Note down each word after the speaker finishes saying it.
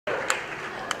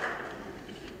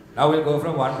Now we'll go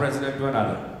from one president to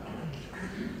another.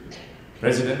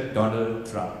 President Donald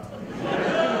Trump.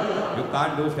 You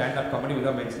can't do stand-up comedy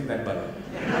without mentioning that bugger.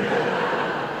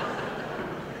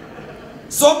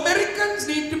 So Americans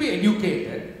need to be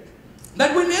educated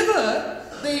that whenever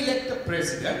they elect a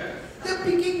president, they're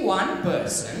picking one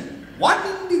person, one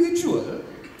individual,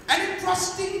 and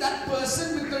entrusting that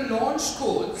person with the launch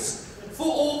codes for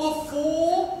over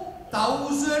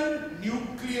 4,000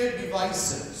 nuclear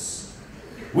devices.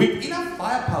 With enough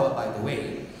firepower, by the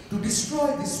way, to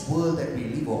destroy this world that we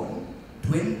live on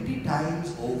 20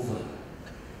 times over.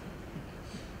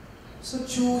 So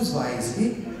choose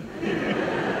wisely.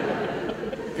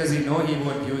 Because we know he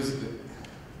won't use it.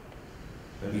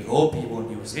 But we hope he won't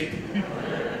use it.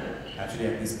 Actually,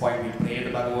 at this point, we pray the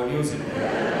bugger won't use it.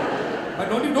 But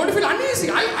don't you feel uneasy?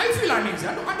 I feel uneasy.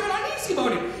 I feel uneasy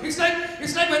about it. It's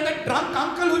like when that drunk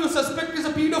uncle who you suspect is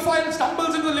a pedophile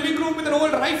stumbles into the living room with an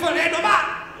old rifle. Hey,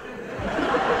 Noma!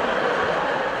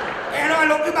 Hey, Noma,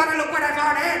 look what I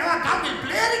found. Hey, Noma, come, we'll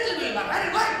play a little bit. Where are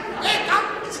you going? Hey, come,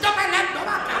 sit on my lap,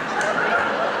 Noma, come.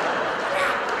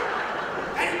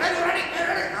 Where are you running?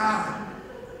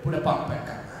 Put a pump back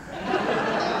up.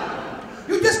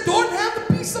 You just don't have the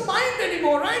peace of mind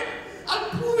anymore, right? I'll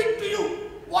prove it to you.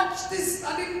 Watch this.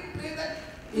 I didn't play that.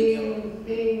 Bing,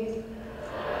 bing.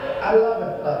 I love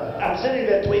it, love it. I'm sitting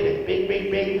there tweeting, bing, bing,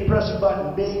 bing. You press a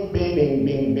button, bing, bing, bing,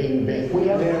 bing, bing, bing. We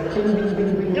have there, bing, bing,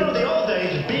 bing, bing. You know, the old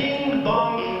days, bing,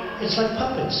 bong. It's like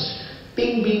puppets.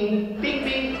 Bing, bing, bing,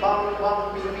 bing, bong,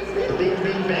 bong, bing, bing, bing, bing,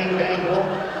 bing, bang, bang, bong.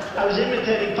 I was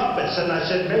imitating puppets, and I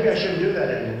said, maybe I shouldn't do that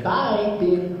anymore. Bye,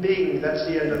 bing, bing. That's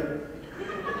the end of it.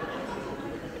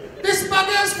 This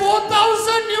bugger has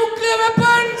 4,000 nuclear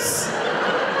weapons!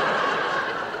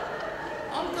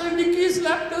 Uncle Nicky's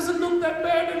lap doesn't look that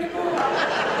bad anymore.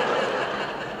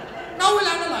 Now we'll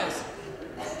analyze.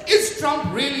 Is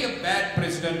Trump really a bad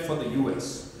president for the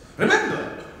US?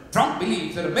 Remember, Trump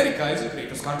believes that America is the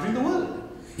greatest country in the world.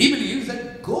 He believes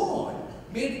that God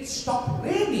made it stop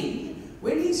raining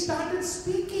when he started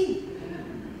speaking.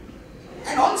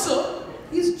 And also,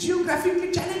 he's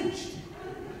geographically challenged.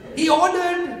 He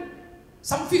ordered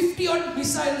some 50-odd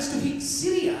missiles to hit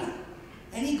Syria,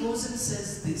 and he goes and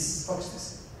says this. Watch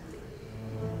this.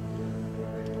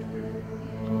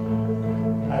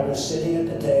 I was sitting at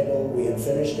the table, we had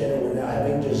finished dinner, we're now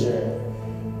having dessert,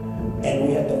 and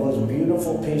we had the most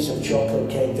beautiful piece of chocolate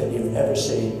cake that you've ever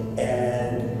seen,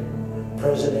 and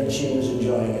President Xi was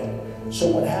enjoying it.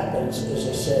 So what happens is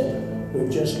I said,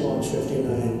 we've just launched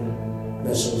 59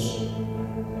 missiles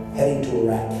heading to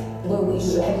Iraq. Well, we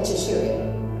headed to Syria.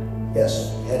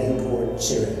 Yes, heading toward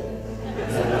Syria.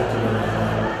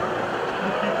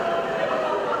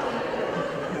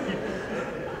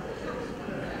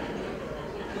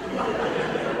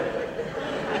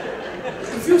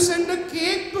 If you send a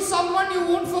cake to someone, you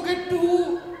won't forget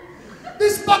to.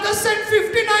 This bugger sent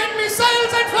 59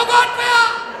 missiles and forgot where.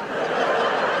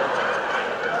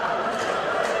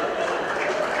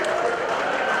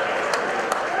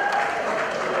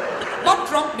 But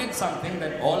Trump did something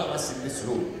that all of us in this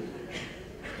room,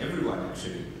 everyone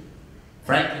actually,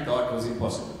 frankly thought was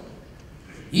impossible.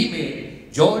 He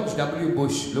made George W.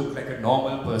 Bush look like a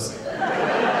normal person.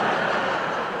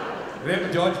 Remember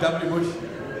George W. Bush?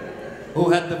 Who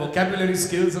had the vocabulary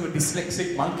skills of a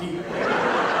dyslexic monkey?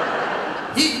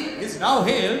 He is now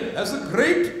hailed as a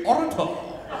great orator.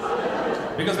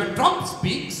 Because when Trump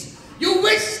speaks, you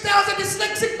wish there was a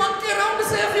dyslexic monkey around to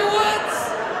say a few words.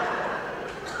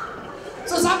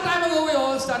 So some time ago, we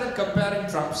all started comparing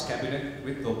Trump's cabinet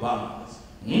with Obama's.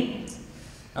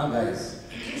 Now guys,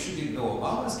 in case you didn't know,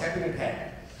 Obama's cabinet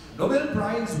had Nobel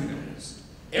Prize winners,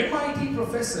 MIT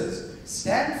professors,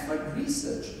 Stanford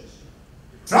researchers.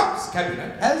 Trump's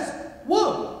cabinet has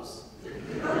worms.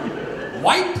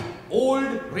 White,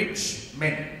 old, rich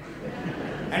men.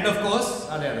 And of course,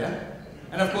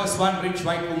 and of course one rich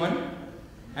white woman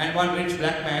and one rich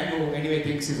black man who anyway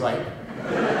thinks he's white.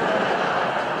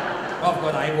 Of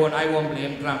course, I won't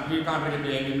blame Trump. You can't really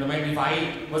blame him. If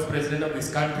I was president of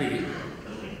this country,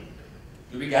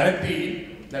 you'll be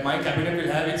guaranteed that my cabinet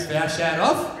will have its fair share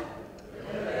of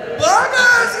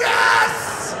burgers,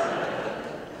 yes!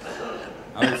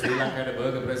 How is Sri Lanka had a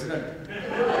burger president?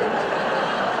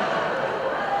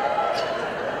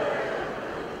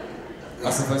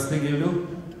 What's the first thing you do?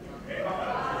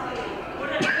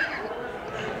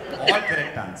 All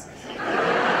correct answers.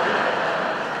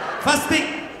 First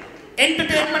thing.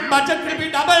 Entertainment budget will be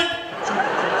doubled.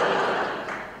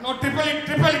 No, triple it,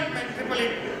 man, triple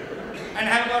it. And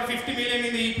have about 50 million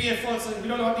in the EPF also. You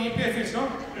don't know what the EPF is, no?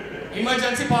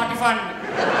 Emergency Party Fund.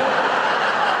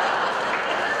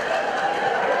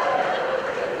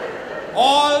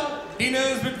 All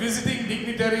dinners with visiting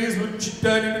dignitaries would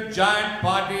turn into giant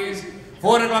parties.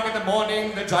 4 o'clock in the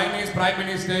morning, the Chinese Prime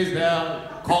Minister is there,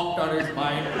 cocked on his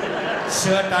mind,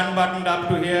 shirt unbuttoned up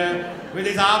to here, with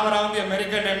his arm around the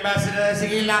American ambassador,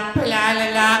 singing la la la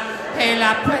la, hey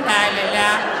la la la la.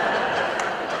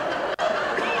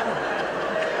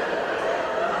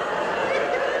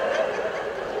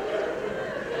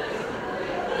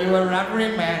 You are robbery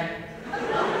man.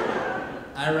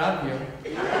 I rob you.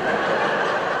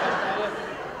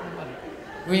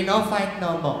 We no fight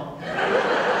no more.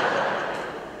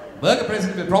 Burger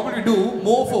President will probably do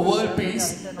more for world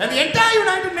peace than the entire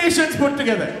United Nations put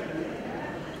together.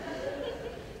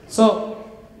 So,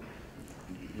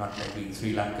 not like we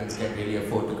Sri Lankans can really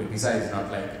afford to criticize,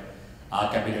 not like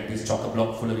our cabinet is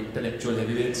chock-a-block full of intellectual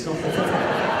heavyweights.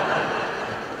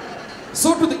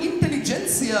 So to the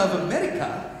intelligentsia of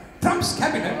America, Trump's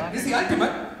cabinet is the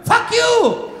ultimate fuck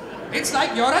you! It's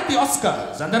like you're at the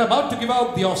Oscars and they're about to give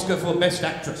out the Oscar for Best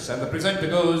Actress and the presenter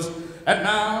goes, and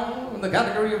now in the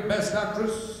category of Best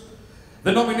Actress,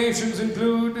 the nominations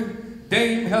include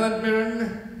Dame Helen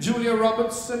Mirren, Julia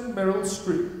Roberts and Meryl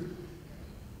Streep.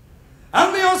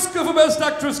 And the Oscar for Best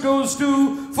Actress goes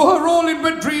to, for her role in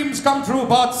When Dreams Come True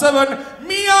Part 7,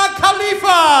 Mia Khalifa!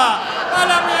 I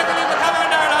love Mia Khalifa, come on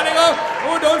down, darling.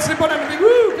 Oh, don't slip on anything,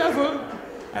 woo, careful.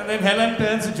 And then Helen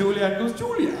turns to Julia and goes,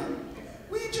 Julia,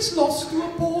 we just lost to a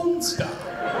porn star.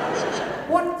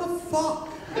 What the fuck?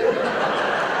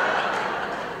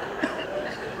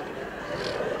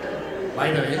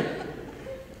 By the way,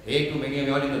 hey, too many of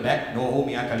you all in the back know who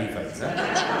Mia Khalifa is, huh?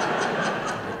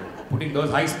 Putting those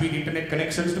high-speed internet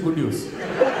connections to good use.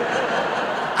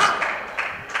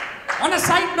 On a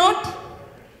side note,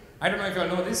 I don't know if you all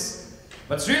know this,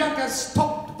 but Sri Lanka has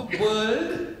topped the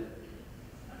world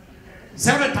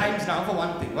several times now for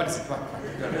one thing. What is it? What?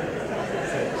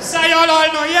 So you all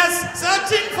know, yes,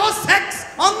 searching for sex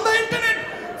on the internet.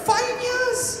 5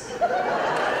 years.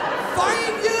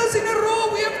 5 years in a row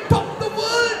we have topped the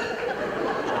world.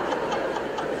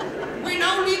 We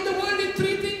now lead the world in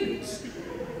 3 things.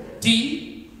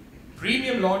 Tea,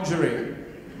 premium lingerie,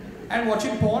 and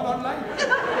watching porn online.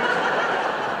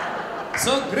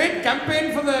 So great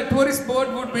campaign for the tourist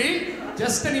board would be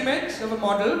just an image of a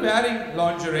model wearing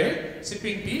lingerie,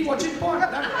 sipping tea, watching porn.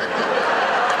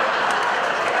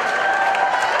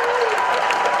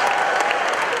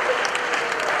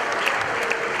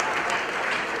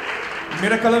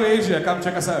 Miracle of Asia, come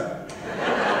check us out.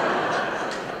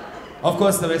 Of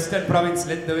course, the Western province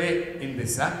led the way in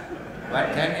this, huh?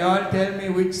 But can you all tell me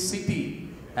which city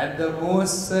had the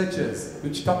most searches?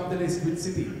 Which topped the list? Which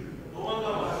city?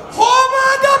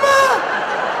 Homagama!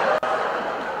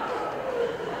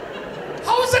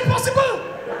 How is that possible?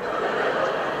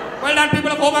 Well done,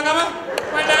 people of Homagama.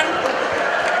 Well done.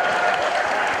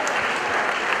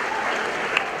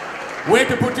 Way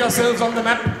to put yourselves on the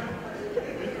map.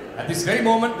 At this very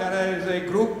moment, there is a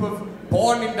group of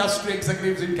porn industry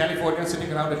executives in California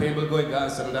sitting around the table going,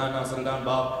 guys, settle down now, settle down,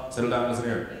 Bob, settle down, listen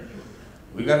here.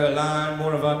 We got to align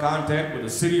more of our content with the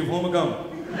city of Homagama.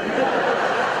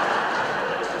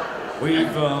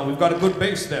 We've got a good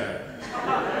base there.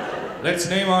 Let's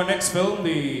name our next film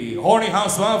The Horny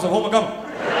Housewives of Homagama.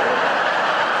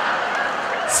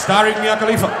 Starring Mia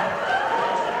Khalifa.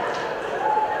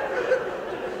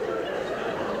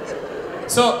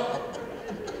 So,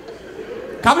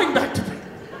 coming back to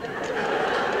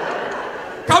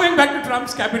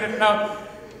Trump's cabinet now.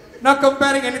 Now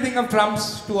comparing anything of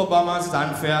Trump's to Obama's is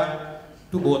unfair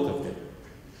to both of them.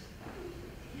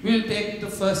 We'll take the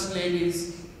first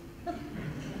ladies.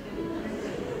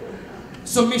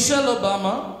 So Michelle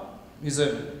Obama is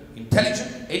an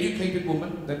intelligent, educated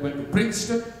woman that went to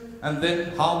Princeton and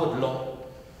then Harvard Law.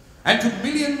 And to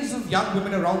millions of young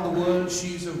women around the world,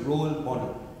 she's a role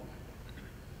model.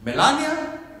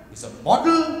 Melania is a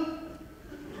model.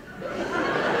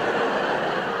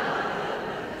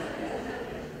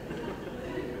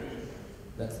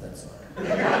 That's all right.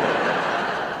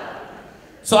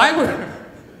 So I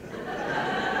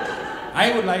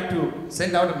would like to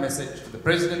send out a message to the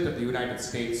President of the United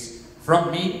States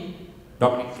from me,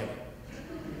 Dominic Kellar.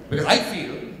 Because I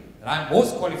feel that I'm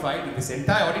most qualified in this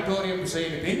entire auditorium to say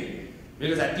anything,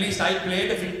 because at least I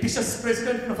played a fictitious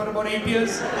president for about 8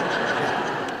 years.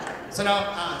 So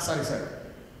now, sorry.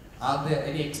 Are there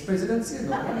any ex-presidents here?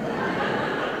 No.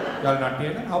 You all not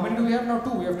here now? How many do we have now?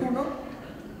 2. We have 2 now?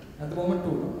 At the moment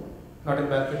 2, no? Not in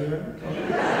balcony, right?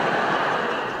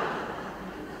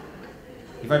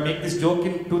 If I make this joke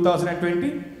in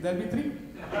 2020, there'll be 3.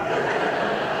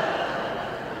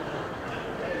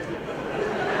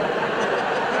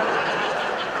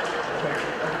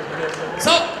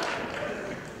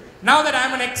 Now that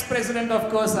I'm an ex-president,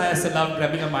 of course, I also love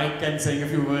grabbing a mic and saying a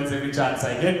few words every chance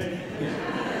I get.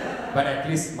 But at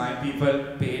least my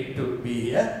people paid to be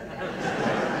here.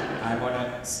 I'm on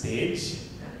a stage,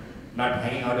 not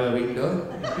hanging out a window.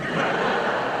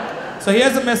 So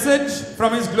here's a message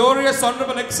from His Glorious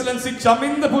Honorable Excellency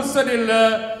Chaminda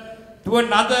Pusswedilla to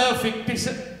another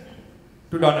fictitious,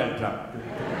 to Donald Trump.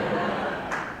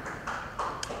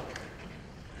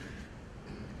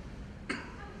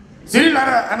 Sri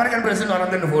Lanka, American President orang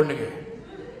dan phone lagi.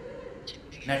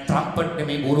 Nah Trump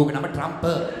ni guru nama Trump.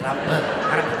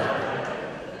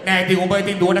 Nah di umpai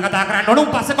di dua negara katakan, nonong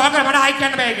pasal kau kan mana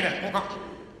haikian baik ni.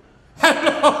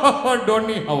 Hello,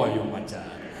 Donny, how are you, Macha?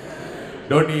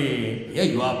 Donny, yeah,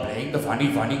 you are playing the funny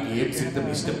games with the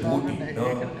Mr. Putin,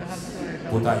 no?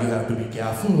 Puta, you have to be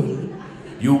careful.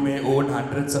 You may own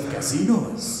hundreds of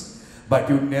casinos, but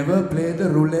you never play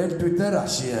the roulette with the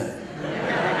Russian.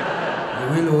 You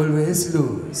will always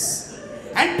lose.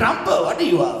 And Trump, what are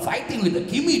you fighting with the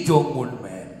Kim Jong-un,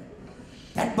 man?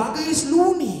 That bugger is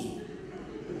loony.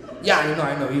 Yeah,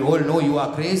 I know, we all know you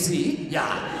are crazy.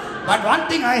 Yeah. But one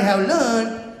thing I have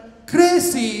learned,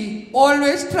 crazy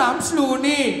always trumps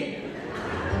loony.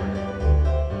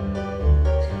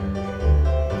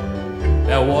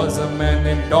 There was a man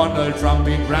named Donald Trump,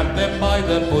 he grabbed them by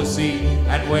the pussy.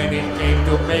 And when it came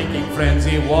to making friends,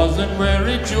 he wasn't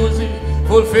very choosy.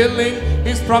 Fulfilling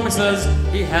his promises,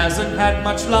 he hasn't had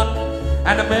much luck.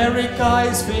 And America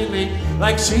is feeling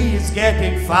like she is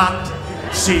getting fucked.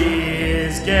 She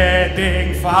is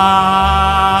getting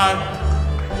fucked.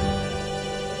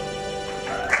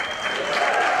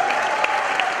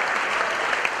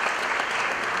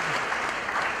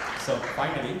 So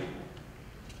finally,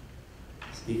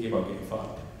 speaking about getting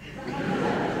fucked,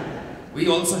 we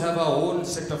also have our own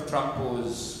set of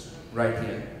Trumpos right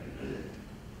here.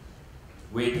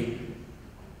 Waiting,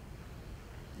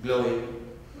 glowing,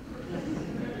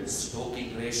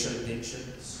 stoking racial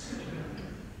tensions,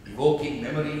 evoking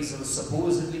memories of a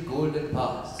supposedly golden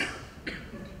past,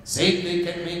 saying they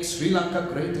can make Sri Lanka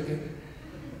great again.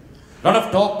 Lot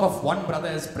of talk of one brother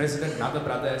as president, another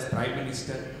brother as prime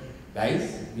minister.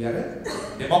 Guys, we are a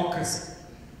democracy,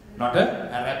 not an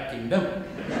Arab kingdom.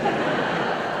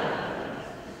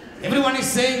 Everyone is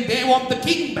saying they want the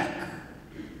king back.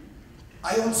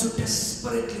 I also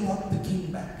desperately want the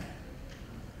king back.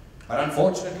 But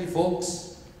unfortunately,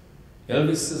 folks,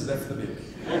 Elvis has left the building.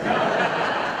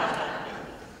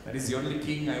 That is the only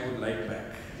king I would like back.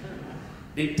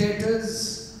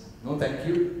 Dictators, no thank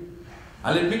you.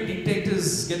 I'll admit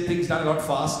dictators get things done a lot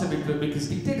faster because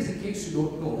dictators, in case you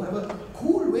don't know, have a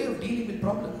cool way of dealing with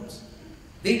problems.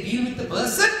 They deal with the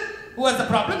person who has the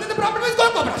problem, and the problem is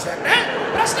going to go.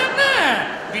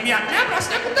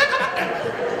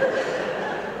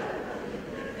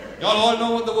 You all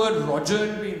know what the word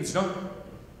Roger means, no?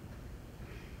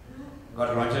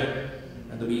 Got Roger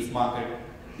at the beef market.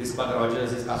 This bugger Roger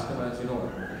is his customers, you know.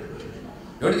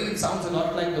 Don't you think it sounds a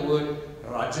lot like the word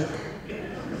Roger?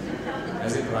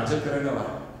 As in Roger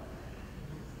Karanava.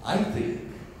 I think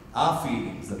our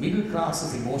feelings, the middle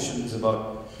class's emotions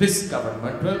about this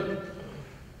government, well,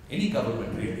 any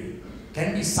government really,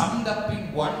 can be summed up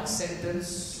in one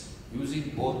sentence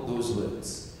using both those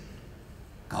words.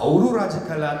 Kauru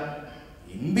Rajakala,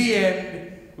 in the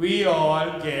end, we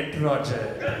all get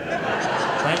Roger.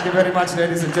 Thank you very much,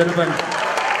 ladies and gentlemen.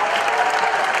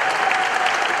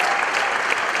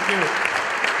 Thank you.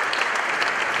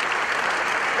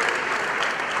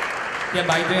 Yeah,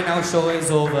 by the way, now show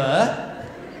is over.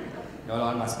 You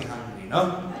all must be hungry,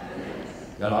 no?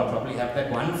 You all probably have that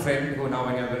one friend who now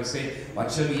when you're going to say, what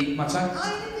shall we eat, Machan?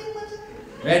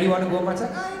 Where do you want to go,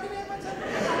 Machan?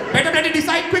 Better let it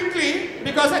decide quickly,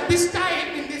 because at this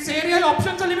time, in this area,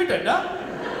 options are limited. Huh?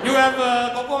 You have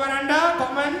Coco Veranda,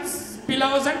 Commons,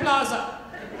 Pillows and Plaza.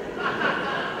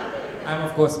 I'm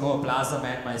of course more Plaza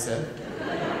man myself.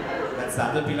 That's the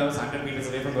other Pillows, 100 meters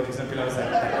away from the original Pillows.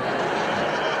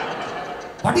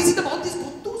 What is it about these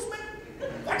kottus, man?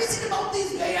 What is it about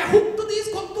these? We are hooked to these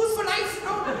kottus for life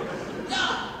now.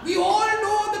 Yeah, we all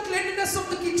know the cleanliness of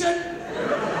the kitchen.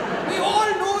 We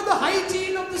all know the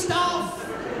hygiene of the staff.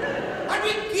 And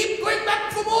we keep going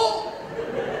back for more.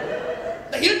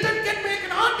 The Hilton can make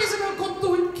an artisanal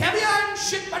kottu with caviar and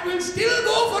shit, but we'll still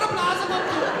go for a plaza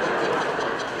kottu.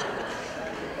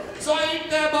 So I eat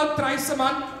there about thrice a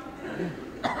month.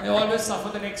 I always suffer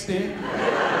the next day.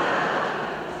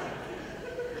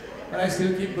 But I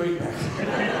still keep going back.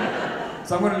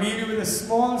 So I'm going to leave you with a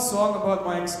small song about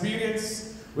my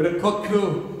experience with a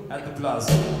kottu at the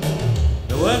plaza.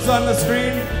 The words are on the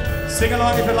screen. Sing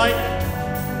along if you like.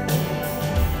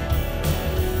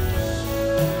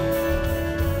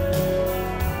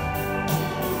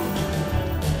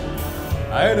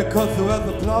 I had a cut through at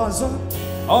the plaza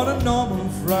on a normal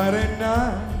Friday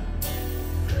night.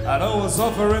 And I was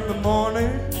off her in the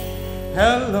morning.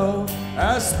 Hello,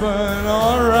 Aspen,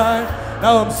 alright.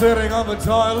 Now I'm sitting on the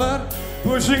toilet,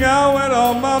 pushing out with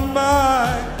all my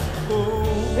mind. Ooh.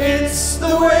 It's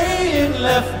the way it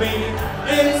left me.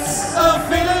 It's a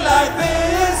feeling like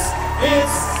this.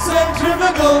 It's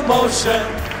centrifugal motion.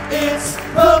 It's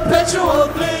perpetual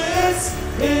bliss.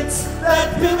 It's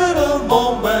that pivotal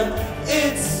moment.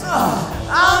 It's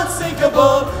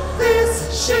unsinkable.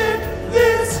 This shit.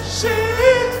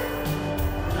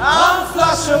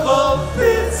 Unflushable.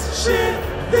 This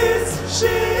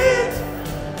shit.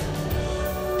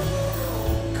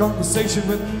 Conversation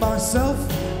with myself.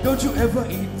 Don't you ever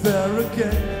eat there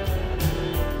again.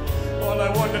 All I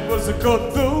wanted was a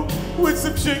go-through with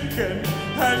some chicken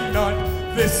and not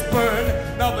this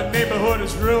burn. Now the neighborhood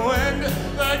is ruined.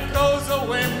 That goes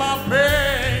away my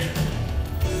pain.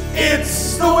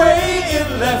 It's the way it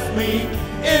left me.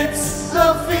 It's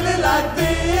a feeling like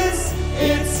this.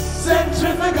 It's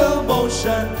centrifugal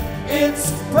motion.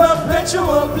 It's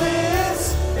perpetual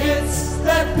bliss. It's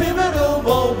that pivotal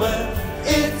moment.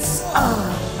 It's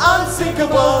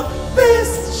unsinkable.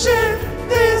 This shit.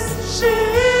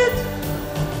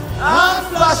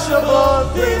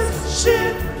 Unflushable. This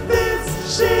shit.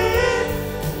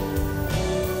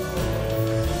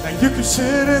 And you can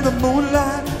sit in the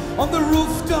moonlight on the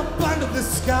rooftop under the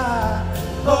sky.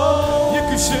 Oh, you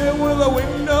can share with a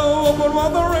window open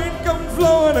while the rain comes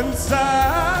flowing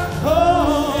inside.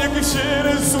 Oh, you can share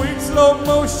in sweet slow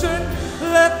motion,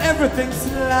 let everything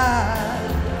slide.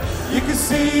 You can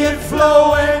see it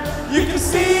flowing, you can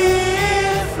see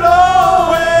it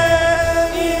flowing.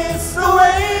 It's the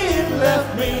way it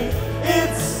left me.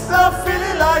 It's a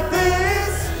feeling like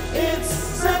this. It's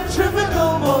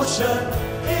centrifugal motion.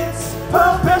 It's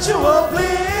perpetual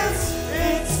bliss.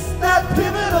 It's that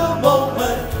pivotal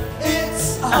moment.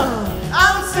 It's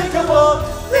unsinkable.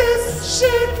 This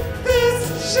shit.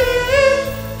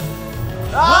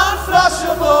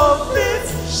 Unflushable. This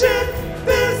shit.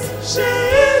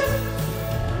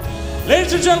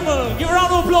 Ladies and gentlemen, give a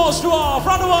round of applause to our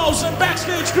front of house and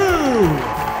backstage crew.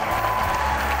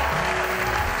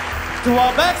 To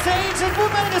our backstage and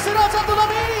food manager,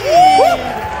 Dominic.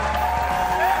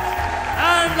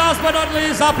 And last but not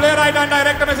least, our playwright and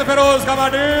director, Mr. Feroze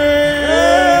Kamardeen.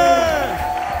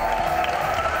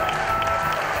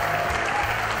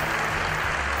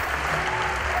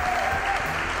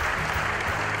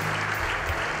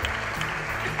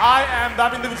 I am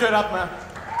Dominic. I'm Feroze Kamardeen.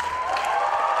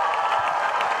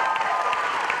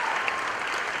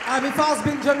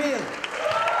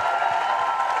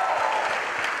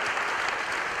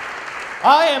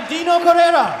 I am Dino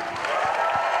Carrera.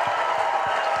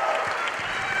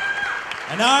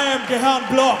 And I am Gehan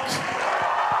Block.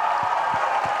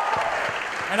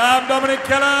 And I'm Dominic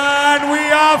Kellar, and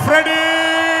we are Freddy.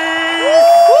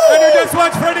 And you just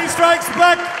watch Freddy Strikes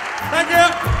Back. Thank you.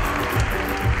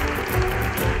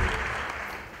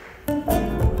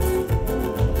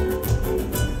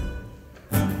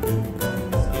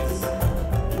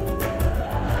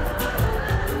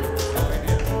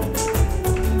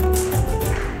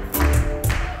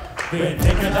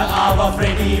 When our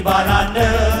Freddy Barana,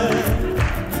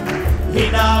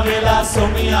 Hina Vela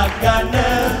Somia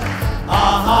Gunner,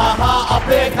 Aha,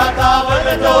 Ape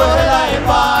Katavala Dohela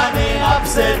Ipane,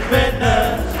 upset winner,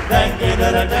 then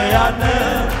Gedara Diana,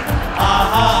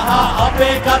 Aha, Ape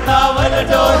Katavala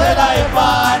Dohela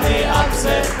Ipane,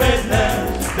 upset winner,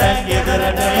 then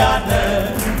Gedara Diana.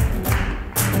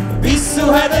 Bisu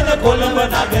had in a Kolumba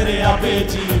Nagare Ape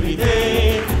GVD.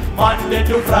 Monday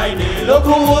to Friday,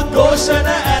 loku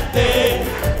udgoshana atte.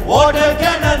 Water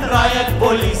cannon, riot,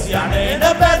 police yana in a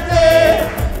bette.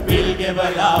 Bill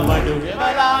gevala, vadu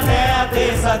gevala ne ate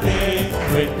sate.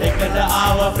 When taken the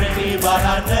hour, Freddy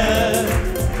Barana.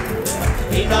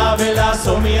 Hina vela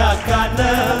somia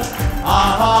kanna.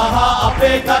 Aha,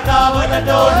 ape katavala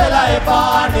dohela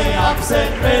ipane.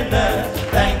 Upset winner,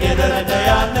 thank you the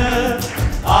Diana.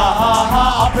 Aha,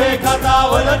 ape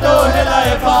katavala dohela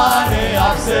ipane.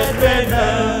 Upset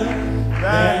winner,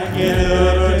 thank you the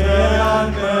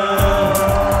Diana.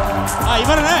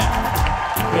 Ivan hai.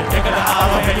 Take the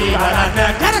hour, Freddy Barana.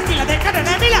 Karakila, they cut an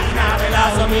emila. Navela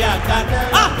somia kanna.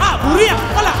 Aha, buria,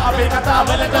 wala. Ape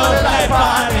katavala dohela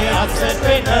ipane. Upset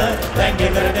winner, thank you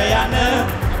the Diana.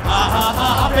 Aha,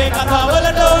 ape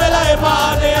katavala dohela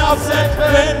ipane. Upset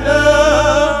winner,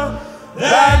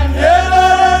 thank you the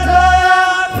Diana.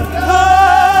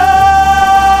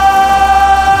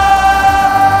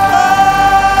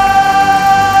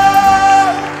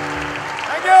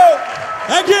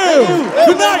 Thank you.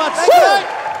 Good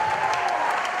night.